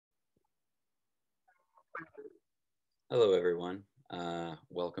Hello, everyone.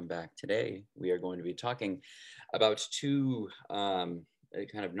 Welcome back. Today, we are going to be talking about two kind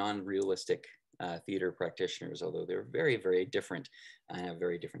of non-realistic theater practitioners, although they're very, very different and have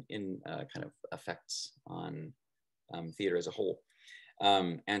very different kind of effects on theater as a whole.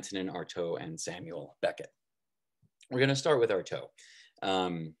 Antonin Artaud and Samuel Beckett. We're going to start with Artaud.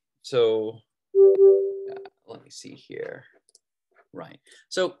 Let me see here. Right.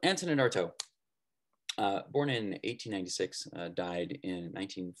 So Antonin Artaud, born in 1896, died in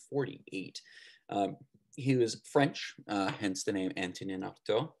 1948. He was French, hence the name Antonin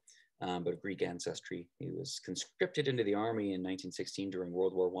Artaud, but of Greek ancestry. He was conscripted into the army in 1916 during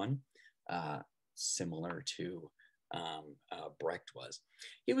World War I, similar to Brecht was.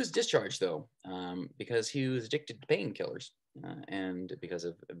 He was discharged, though, because he was addicted to painkillers and because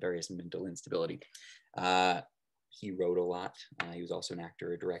of various mental instability. He wrote a lot. He was also an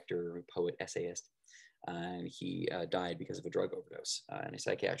actor, a director, a poet, essayist. And he died because of a drug overdose in a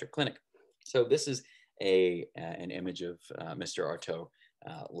psychiatric clinic. So this is an image of Mr. Artaud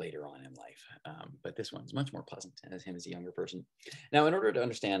later on in life. But this one's much more pleasant as him as a younger person. Now, in order to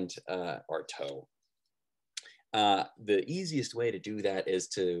understand Artaud, the easiest way to do that is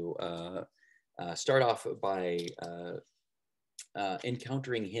to start off by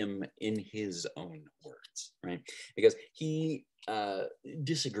encountering him in his own words, right? Because he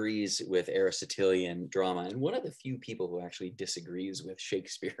disagrees with Aristotelian drama, and one of the few people who actually disagrees with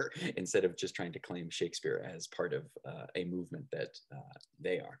Shakespeare instead of just trying to claim Shakespeare as part of a movement that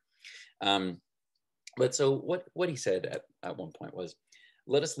they are. But so what he said at one point was,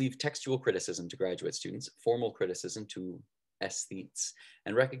 let us leave textual criticism to graduate students, formal criticism to aesthetes,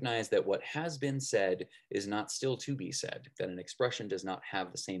 and recognize that what has been said is not still to be said, that an expression does not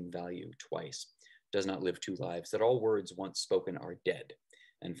have the same value twice, does not live two lives, that all words once spoken are dead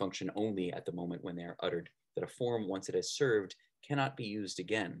and function only at the moment when they are uttered, that a form once it has served cannot be used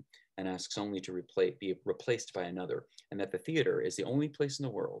again and asks only to be replaced by another, and that the theater is the only place in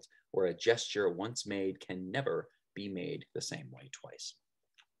the world where a gesture once made can never be made the same way twice.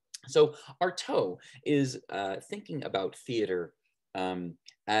 So Artaud is thinking about theater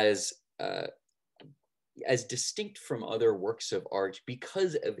as distinct from other works of art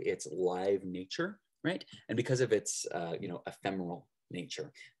because of its live nature, right? And because of its ephemeral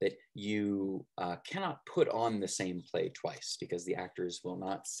nature, that you cannot put on the same play twice because the actors will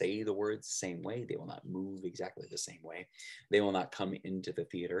not say the words the same way. They will not move exactly the same way. They will not come into the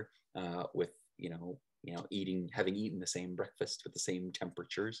theater with having eaten the same breakfast with the same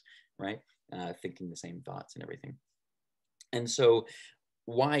temperatures, right? Thinking the same thoughts and everything. And so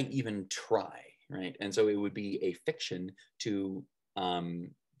why even try, right? And so it would be a fiction to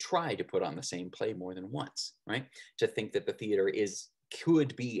try to put on the same play more than once, right? To think that the theater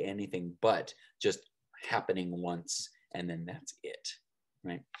could be anything but just happening once and then that's it,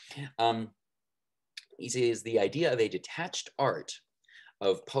 right? He says the idea of a detached art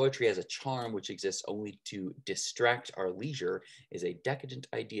of poetry as a charm which exists only to distract our leisure is a decadent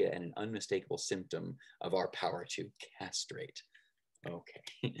idea and an unmistakable symptom of our power to castrate.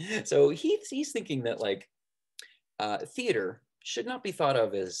 Okay, so he's thinking that theater should not be thought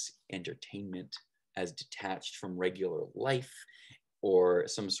of as entertainment, as detached from regular life or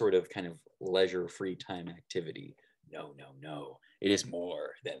some sort of kind of leisure free time activity. No, no, no. It is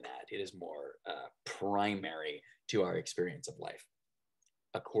more than that. It is more primary to our experience of life,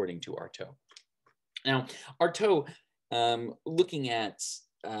 according to Artaud. Now, Artaud, looking at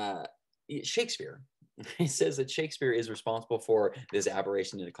Shakespeare, he says that Shakespeare is responsible for this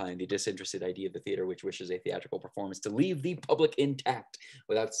aberration and decline, the disinterested idea of the theater which wishes a theatrical performance to leave the public intact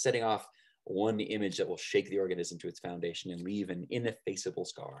without setting off one image that will shake the organism to its foundation and leave an ineffaceable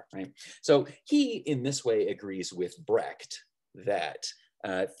scar, right? So he, in this way, agrees with Brecht that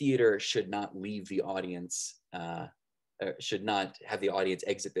theater should not leave the audience should not have the audience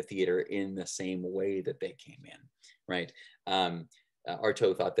exit the theater in the same way that they came in, right?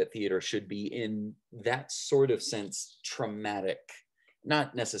 Artaud thought that theater should be, in that sort of sense, traumatic,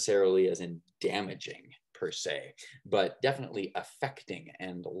 not necessarily as in damaging per se, but definitely affecting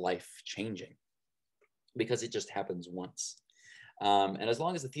and life-changing because it just happens once. And as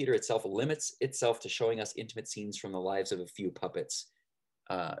long as the theater itself limits itself to showing us intimate scenes from the lives of a few puppets,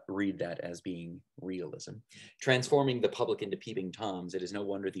 read that as being realism. Transforming the public into peeping toms, it is no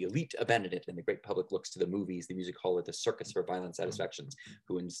wonder the elite abandon it and the great public looks to the movies, the music hall, or the circus for violent satisfactions,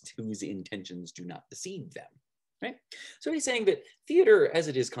 whose intentions do not deceive them. Right? So he's saying that theater as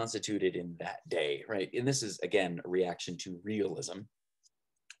it is constituted in that day, right? And this is, again, a reaction to realism,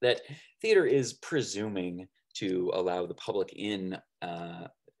 that theater is presuming to allow the public in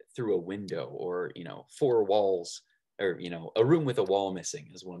through a window, or, four walls, or, a room with a wall missing,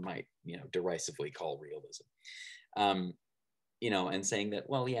 as one might, derisively call realism. And saying that,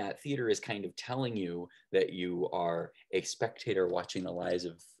 well, yeah, theater is kind of telling you that you are a spectator watching the lives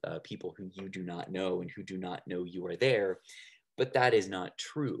of people who you do not know and who do not know you are there. But that is not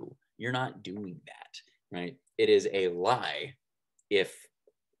true. You're not doing that, right? It is a lie if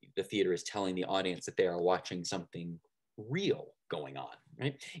the theater is telling the audience that they are watching something real going on,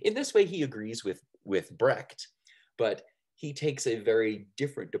 right? In this way, he agrees with Brecht, but he takes a very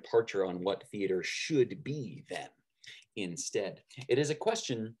different departure on what theater should be then. Instead, it is a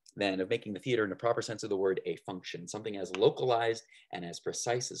question then of making the theater, in the proper sense of the word, a function, something as localized and as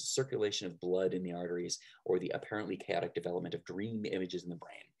precise as a circulation of blood in the arteries or the apparently chaotic development of dream images in the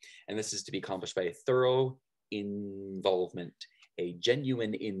brain. And this is to be accomplished by a thorough involvement, a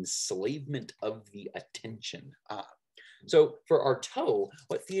genuine enslavement of the attention. So for Artaud,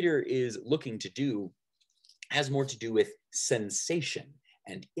 what theater is looking to do has more to do with sensation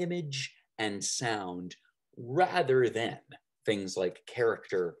and image and sound, rather than things like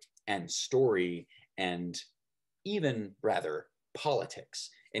character and story, and even rather politics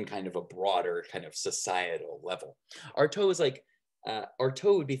in kind of a broader kind of societal level. Artaud is like,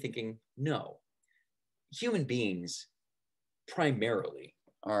 Artaud would be thinking, no, human beings primarily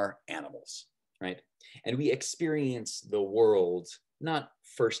are animals, right? And we experience the world not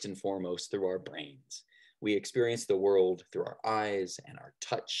first and foremost through our brains. We experience the world through our eyes and our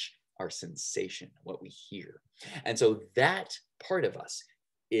touch, our sensation, what we hear. And so that part of us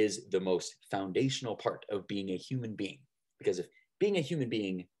is the most foundational part of being a human being. Because if being a human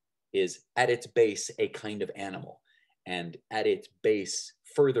being is at its base a kind of animal, and at its base,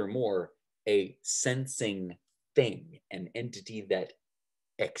 furthermore, a sensing thing, an entity that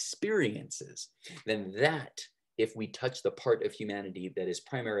experiences, then that, if we touch the part of humanity that is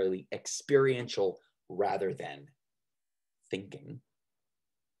primarily experiential rather than thinking,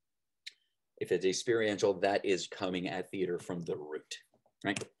 if it's experiential, that is coming at theater from the root,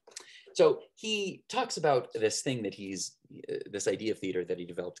 right? So he talks about this thing that this idea of theater that he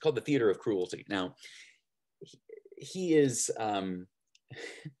developed called the theater of cruelty. Now, he is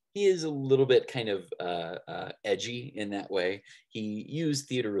a little bit kind of edgy in that way. He used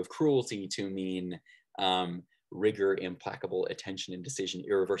theater of cruelty to mean rigor, implacable attention and decision,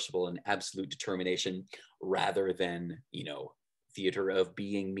 irreversible and absolute determination, rather than, theater of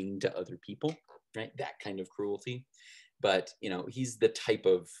being mean to other people, right? That kind of cruelty. But, he's the type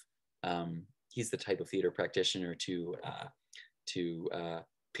of theater practitioner to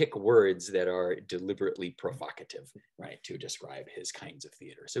pick words that are deliberately provocative, right, to describe his kinds of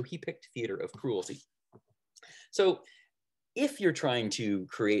theater. So he picked theater of cruelty. So if you're trying to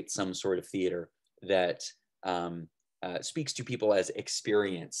create some sort of theater that speaks to people as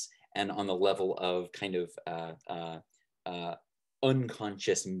experience and on the level of kind of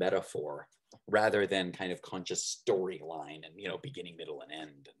unconscious metaphor, rather than kind of conscious storyline and, beginning, middle, and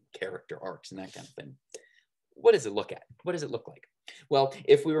end, and character arcs and that kind of thing, what does it look at? What does it look like? Well,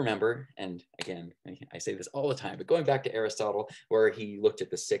 if we remember, and again, I say this all the time, but going back to Aristotle, where he looked at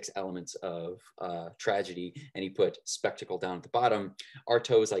the 6 elements of tragedy and he put spectacle down at the bottom,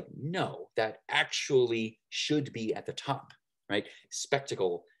 Artaud is like, no, that actually should be at the top, right?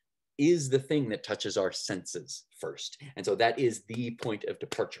 Spectacle is the thing that touches our senses first. And so that is the point of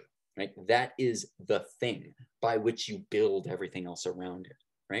departure, right? That is the thing by which you build everything else around it.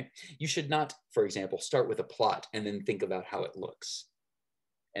 Right? You should not, for example, start with a plot and then think about how it looks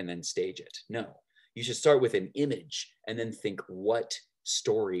and then stage it. No, you should start with an image and then think what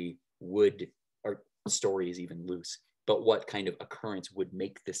story would, or story is even loose, but what kind of occurrence would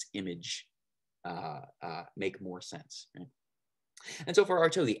make this image make more sense. Right? And so for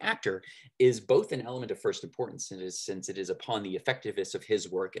Artaud, the actor is both an element of first importance, since it is upon the effectiveness of his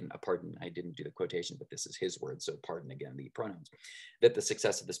work, and pardon, I didn't do the quotation, but this is his word, so pardon again the pronouns, that the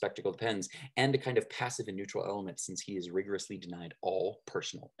success of the spectacle depends, and a kind of passive and neutral element, since he is rigorously denied all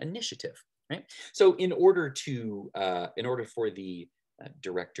personal initiative. Right? So in order for the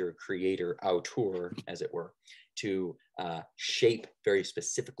director, creator, auteur, as it were, to shape very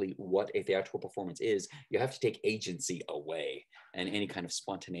specifically what a theatrical performance is, you have to take agency away and any kind of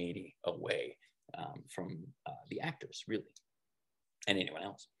spontaneity away from the actors, really, and anyone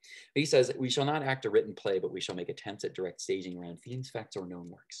else. But he says, we shall not act a written play, but we shall make attempts at direct staging around themes, facts, or known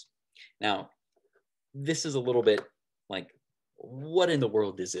works. Now, this is a little bit like, what in the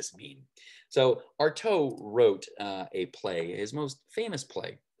world does this mean? So Artaud wrote a play. His most famous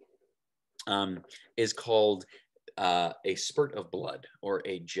play is called A Spurt of Blood, or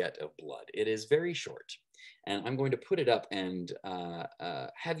A Jet of Blood. It is very short. And I'm going to put it up and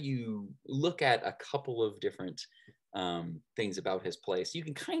have you look at a couple of different things about his play so you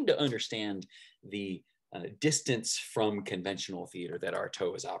can kind of understand the distance from conventional theater that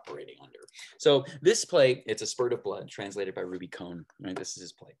Artaud is operating under. So this play, it's A Spurt of Blood, translated by Ruby Cohn, right? This is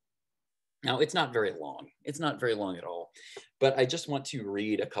his play. Now, it's not very long. It's not very long at all, but I just want to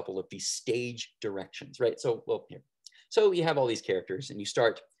read a couple of the stage directions, right? So, well, here. So you have all these characters and you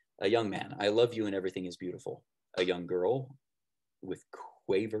start, a young man, I love you and everything is beautiful. A young girl with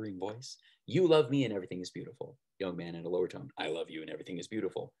quavering voice, you love me and everything is beautiful. Young man in a lower tone, I love you and everything is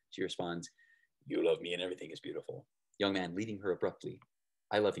beautiful. She responds, you love me and everything is beautiful. Young man leading her abruptly,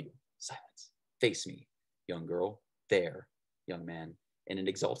 I love you. Silence. Face me. Young girl, there. Young man in an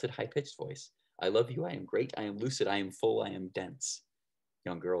exalted high-pitched voice, I love you, I am great, I am lucid, I am full, I am dense.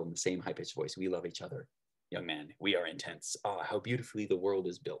 Young girl in the same high-pitched voice, we love each other. Young man, we are intense. Ah, how beautifully the world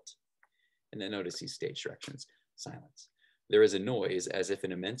is built. And then notice these stage directions. Silence. There is a noise as if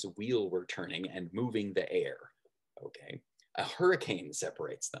an immense wheel were turning and moving the air. Okay. A hurricane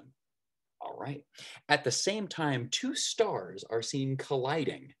separates them. All right. At the same time, two stars are seen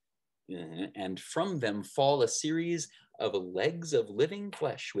colliding, and from them fall a series of legs of living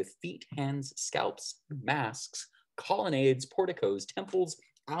flesh with feet, hands, scalps, masks, colonnades, porticos, temples,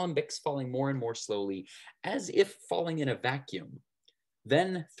 alembics falling more and more slowly, as if falling in a vacuum.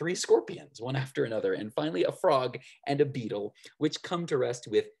 Then three scorpions, one after another, and finally a frog and a beetle, which come to rest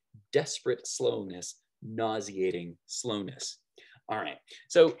with desperate slowness, nauseating slowness. All right,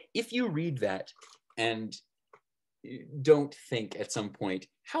 so if you read that and don't think at some point,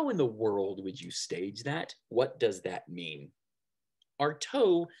 how in the world would you stage that? What does that mean?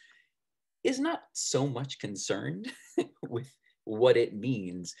 Artaud is not so much concerned with what it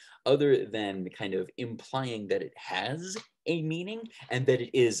means, other than kind of implying that it has a meaning and that it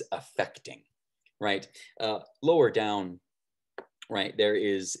is affecting, right? Lower down, right, there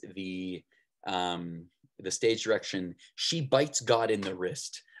is the stage direction, she bites God in the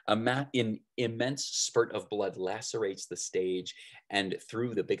wrist. An immense spurt of blood lacerates the stage, and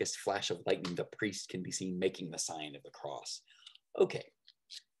through the biggest flash of lightning, the priest can be seen making the sign of the cross. Okay,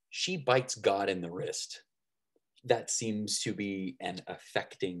 she bites God in the wrist. That seems to be an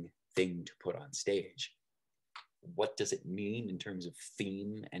affecting thing to put on stage. What does it mean in terms of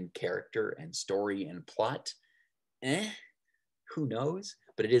theme and character and story and plot? Who knows?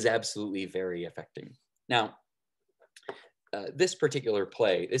 But it is absolutely very affecting. Now, this particular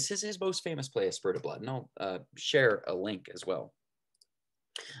play, this is his most famous play, A Spurt of Blood, and I'll share a link as well.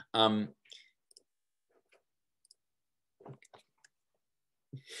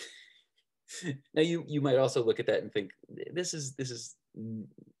 Now you might also look at that and think, this is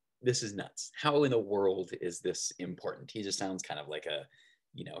nuts. How in the world is this important? He just sounds kind of like a,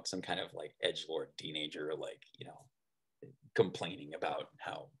 some kind of like edgelord teenager, like, complaining about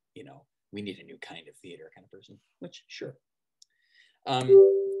how, we need a new kind of theater kind of person, which sure.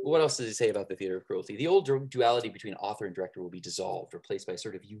 What else does he say about the theater of cruelty? The old duality between author and director will be dissolved, replaced by a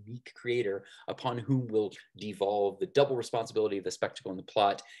sort of unique creator upon whom will devolve the double responsibility of the spectacle and the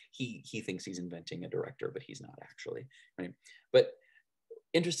plot. He thinks he's inventing a director, but he's not actually, right? But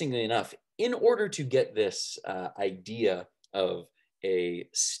interestingly enough, in order to get this idea of a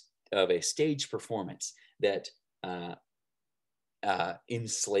stage performance that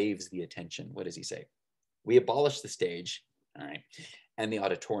enslaves the attention, what does he say? We abolish the stage, all right, and the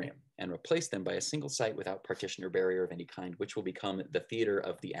auditorium, and replace them by a single site without partition or barrier of any kind, which will become the theater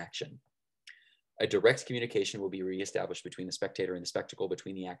of the action. A direct communication will be reestablished between the spectator and the spectacle,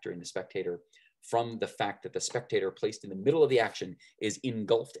 between the actor and the spectator, from the fact that the spectator placed in the middle of the action is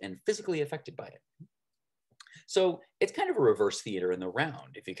engulfed and physically affected by it. So it's kind of a reverse theater in the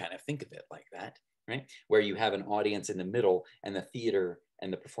round, if you kind of think of it like that, right? Where you have an audience in the middle and the theater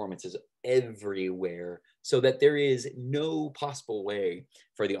and the performance is everywhere, so that there is no possible way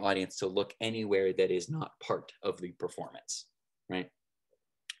for the audience to look anywhere that is not part of the performance, right?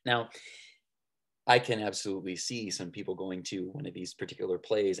 Now, I can absolutely see some people going to one of these particular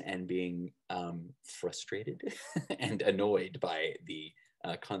plays and being frustrated and annoyed by the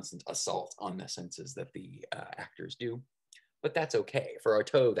constant assault on the senses that the actors do. But that's okay. For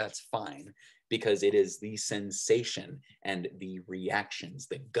Artaud, that's fine, because it is the sensation and the reactions,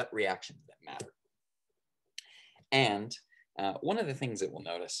 the gut reactions that matter. And one of the things that we'll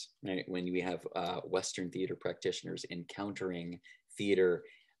notice, right, when we have Western theater practitioners encountering theater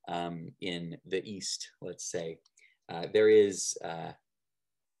in the East, let's say, there is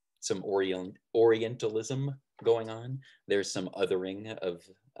some Orientalism going on. There's some othering of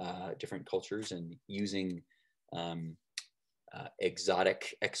different cultures and using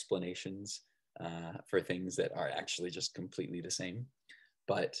exotic explanations for things that are actually just completely the same.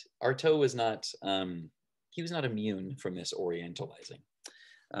 But Artaud was not, he was not immune from this orientalizing.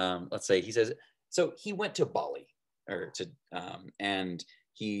 Let's say he says, so he went to Bali, and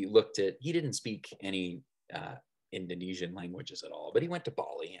he looked at, he didn't speak any Indonesian languages at all, but he went to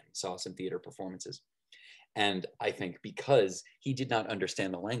Bali and saw some theater performances. And I think because he did not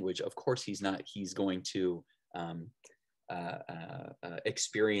understand the language, of course he's going to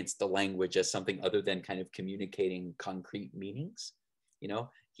experience the language as something other than kind of communicating concrete meanings. You know,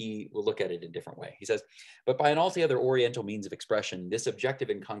 he will look at it in a different way. He says, but by an altogether oriental means of expression, this objective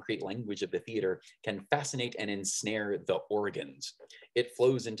and concrete language of the theater can fascinate and ensnare the organs. It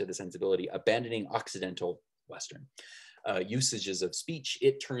flows into the sensibility, abandoning Occidental, Western usages of speech.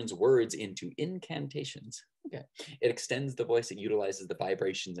 It turns words into incantations. Okay. It extends the voice. It utilizes the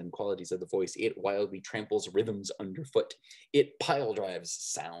vibrations and qualities of the voice. It wildly tramples rhythms underfoot. It pile drives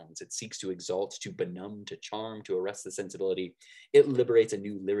sounds. It seeks to exalt, to benumb, to charm, to arrest the sensibility. It liberates a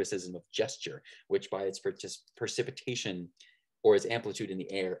new lyricism of gesture, which by its precipitation or its amplitude in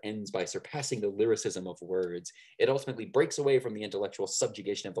the air ends by surpassing the lyricism of words. It ultimately breaks away from the intellectual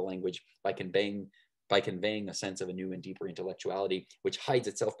subjugation of the language by conveying a sense of a new and deeper intellectuality, which hides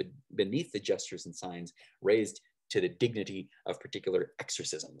itself beneath the gestures and signs, raised to the dignity of particular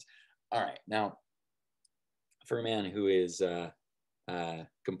exorcisms. All right, now, for a man who is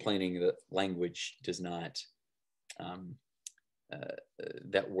complaining that language does not,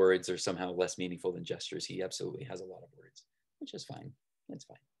 that words are somehow less meaningful than gestures, he absolutely has a lot of words, which is fine. It's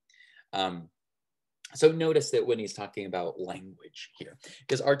fine. So notice that when he's talking about language here,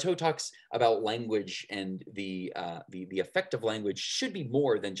 because Artaud talks about language and the effect of language should be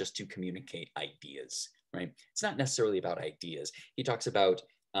more than just to communicate ideas, right? It's not necessarily about ideas. He talks about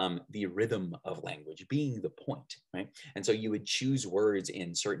the rhythm of language being the point, right? And so you would choose words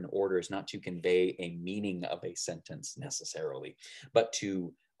in certain orders, not to convey a meaning of a sentence necessarily, but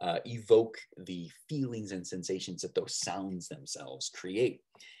to evoke the feelings and sensations that those sounds themselves create.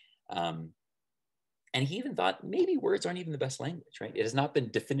 And he even thought maybe words aren't even the best language, right? It has not been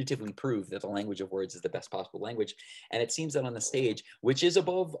definitively proved that the language of words is the best possible language. And it seems that on the stage, which is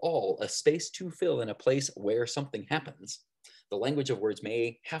above all a space to fill in a place where something happens, the language of words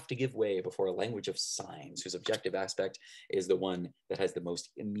may have to give way before a language of signs, whose objective aspect is the one that has the most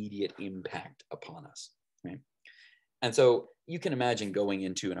immediate impact upon us, right? And so you can imagine going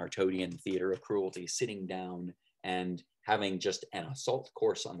into an Artaudian theater of cruelty, sitting down and having just an assault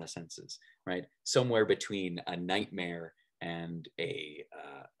course on the senses, right? Somewhere between a nightmare and a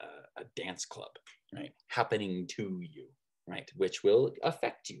dance club, right? Happening to you, right? Which will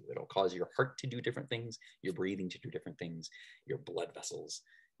affect you. It'll cause your heart to do different things, your breathing to do different things, your blood vessels,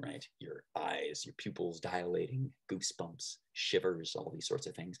 right? Your eyes, your pupils dilating, goosebumps, shivers, all these sorts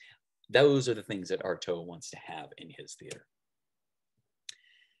of things. Those are the things that Artaud wants to have in his theater.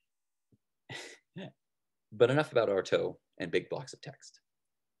 But enough about Artaud and big blocks of text.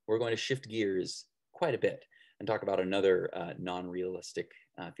 We're going to shift gears quite a bit and talk about another non-realistic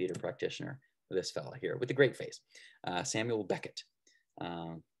theater practitioner, this fella here with the great face, Samuel Beckett,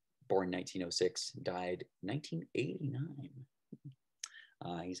 born 1906, died 1989.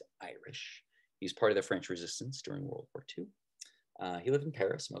 He's Irish. He's part of the French Resistance during World War II. He lived in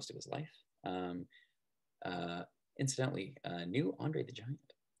Paris most of his life. Incidentally, knew Andre the Giant.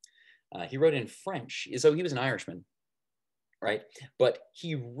 He wrote in French, so he was an Irishman, right? But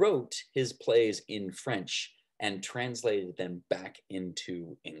he wrote his plays in French and translated them back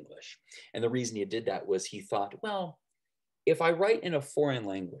into English. And the reason he did that was he thought, well, if I write in a foreign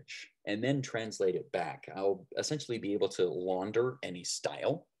language and then translate it back, I'll essentially be able to launder any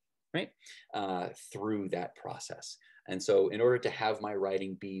style, right, through that process. And so in order to have my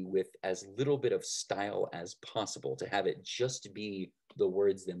writing be with as little bit of style as possible, to have it just be the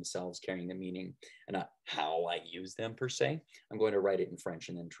words themselves carrying the meaning and not how I use them per se, I'm going to write it in French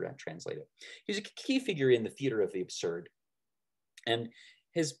and then translate it. He's a key figure in the theater of the absurd. And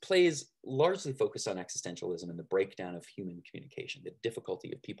his plays largely focus on existentialism and the breakdown of human communication, the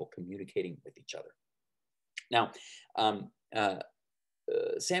difficulty of people communicating with each other. Now,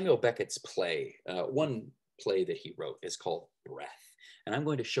 Samuel Beckett's play, one play that he wrote is called Breath. And I'm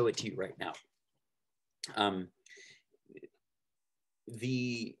going to show it to you right now.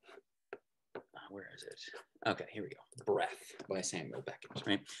 Where is it? Okay, here we go. Breath by Samuel Beckett,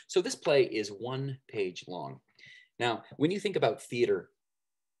 right? So this play is 1 page long. Now, when you think about theater,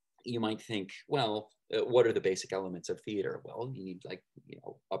 you might think, well, what are the basic elements of theater? Well, you need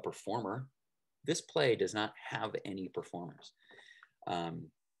a performer. This play does not have any performers.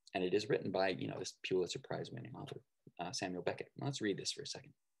 And it is written by, this Pulitzer Prize winning author, Samuel Beckett. Let's read this for a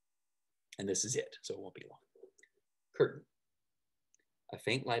second. And this is it, so it won't be long. Curtain. A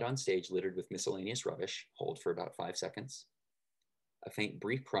faint light on stage littered with miscellaneous rubbish. Hold for about 5 seconds. A faint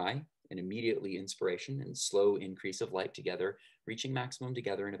brief cry, and immediately inspiration and slow increase of light together, reaching maximum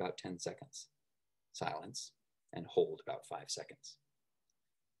together in about 10 seconds. Silence, and hold about 5 seconds.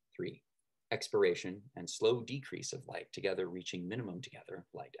 3. Expiration and slow decrease of light together, reaching minimum together,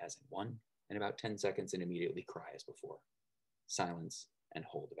 light as in 1, and about 10 seconds, and immediately cry as before. Silence, and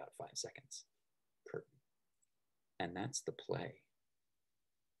hold about 5 seconds. Curtain. And that's the play,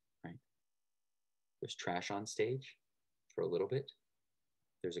 right? There's trash on stage for a little bit.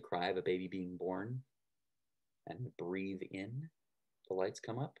 There's a cry of a baby being born, and breathe in. The lights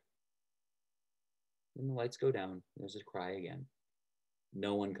come up, and the lights go down. There's a cry again.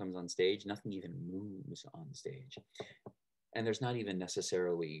 No one comes on stage. Nothing even moves on stage. And there's not even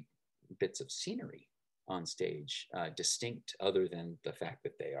necessarily bits of scenery on stage, distinct other than the fact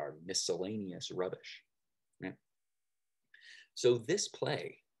that they are miscellaneous rubbish. Right? So this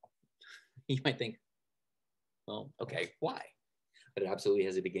play, you might think, well, okay, why? But it absolutely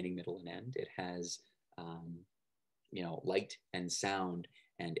has a beginning, middle, and end. It has, light and sound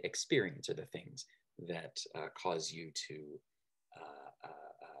and experience are the things that cause you to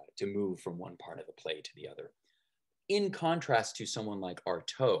move from one part of the play to the other. In contrast to someone like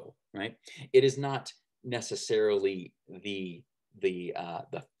Artaud, right? It is not necessarily the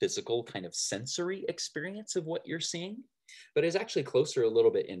physical kind of sensory experience of what you're seeing, but is actually closer a little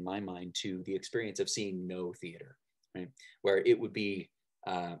bit in my mind to the experience of seeing no theater, right? Where it would be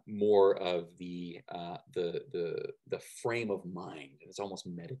more of the frame of mind. It's almost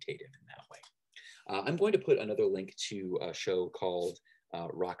meditative in that way. I'm going to put another link to a show called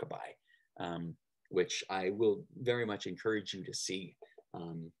Rockabye, which I will very much encourage you to see.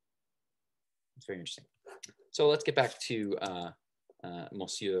 It's very interesting. So let's get back to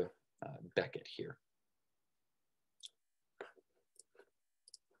Monsieur Beckett here.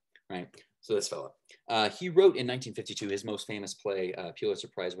 Right, so this fella. He wrote in 1952 his most famous play, Pulitzer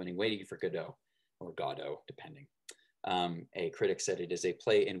Prize-winning Waiting for Godot, or Godot, depending. A critic said it is a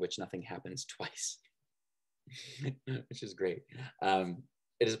play in which nothing happens twice, which is great.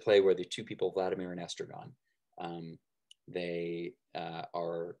 It is a play where the two people, Vladimir and Estragon, they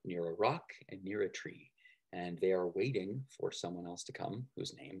are near a rock and near a tree, and they are waiting for someone else to come,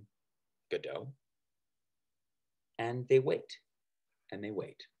 whose name, Godot, and they wait, and they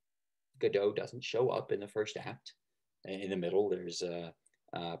wait. Godot doesn't show up in the first act. In the middle, there's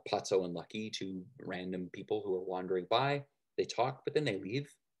Pazzo and Lucky, two random people who are wandering by. They talk, but then they leave.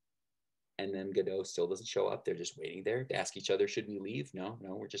 And then Godot still doesn't show up. They're just waiting there to ask each other, should we leave? No,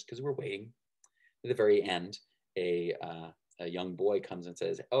 we're just because we're waiting. At the very end, a young boy comes and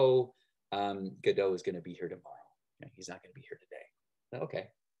says, oh, Godot is going to be here tomorrow. He's not going to be here today. Okay.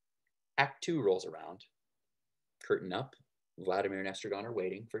 Act 2 rolls around. Curtain up. Vladimir and Estragon are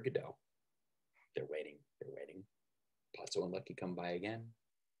waiting for Godot. They're waiting. Pazzo and Lucky come by again.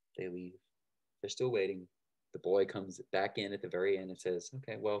 They leave. They're still waiting. The boy comes back in at the very end and says,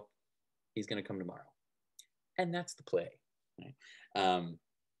 okay, well, he's going to come tomorrow. And that's the play. Right?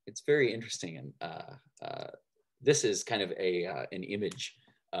 It's very interesting. And this is kind of an image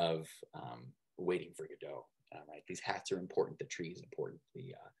of waiting for Godot. Right? These hats are important. The tree is important.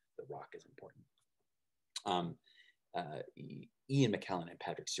 The rock is important. Ian McKellen and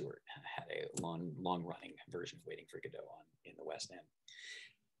Patrick Stewart had a long-running version of Waiting for Godot in the West End.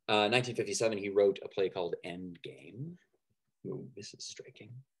 1957, he wrote a play called Endgame. Ooh, this is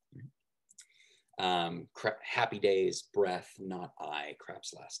striking. Happy Days, Breath, Not I,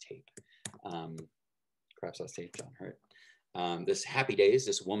 Krapp's Last Tape. Krapp's Last Tape, John Hurt. This Happy Days,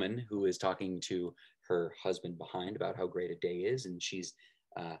 this woman who is talking to her husband behind about how great a day is, and she's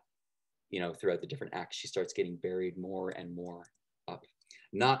throughout the different acts, she starts getting buried more and more up.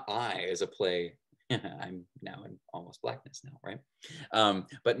 Not I is a play, I'm now in almost blackness now, right?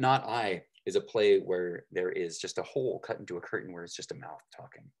 But Not I is a play where there is just a hole cut into a curtain where it's just a mouth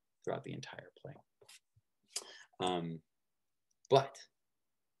talking throughout the entire play.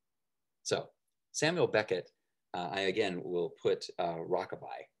 So Samuel Beckett, I again will put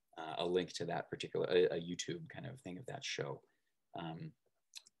Rockabye, a link to that particular, a YouTube kind of thing of that show.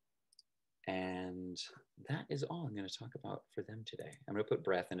 And that is all I'm going to talk about for them today. I'm going to put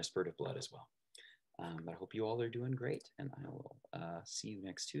Breath and A Spurt of Blood as well. But I hope you all are doing great, and I will see you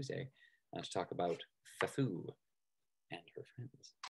next Tuesday to talk about Fafu and her friends.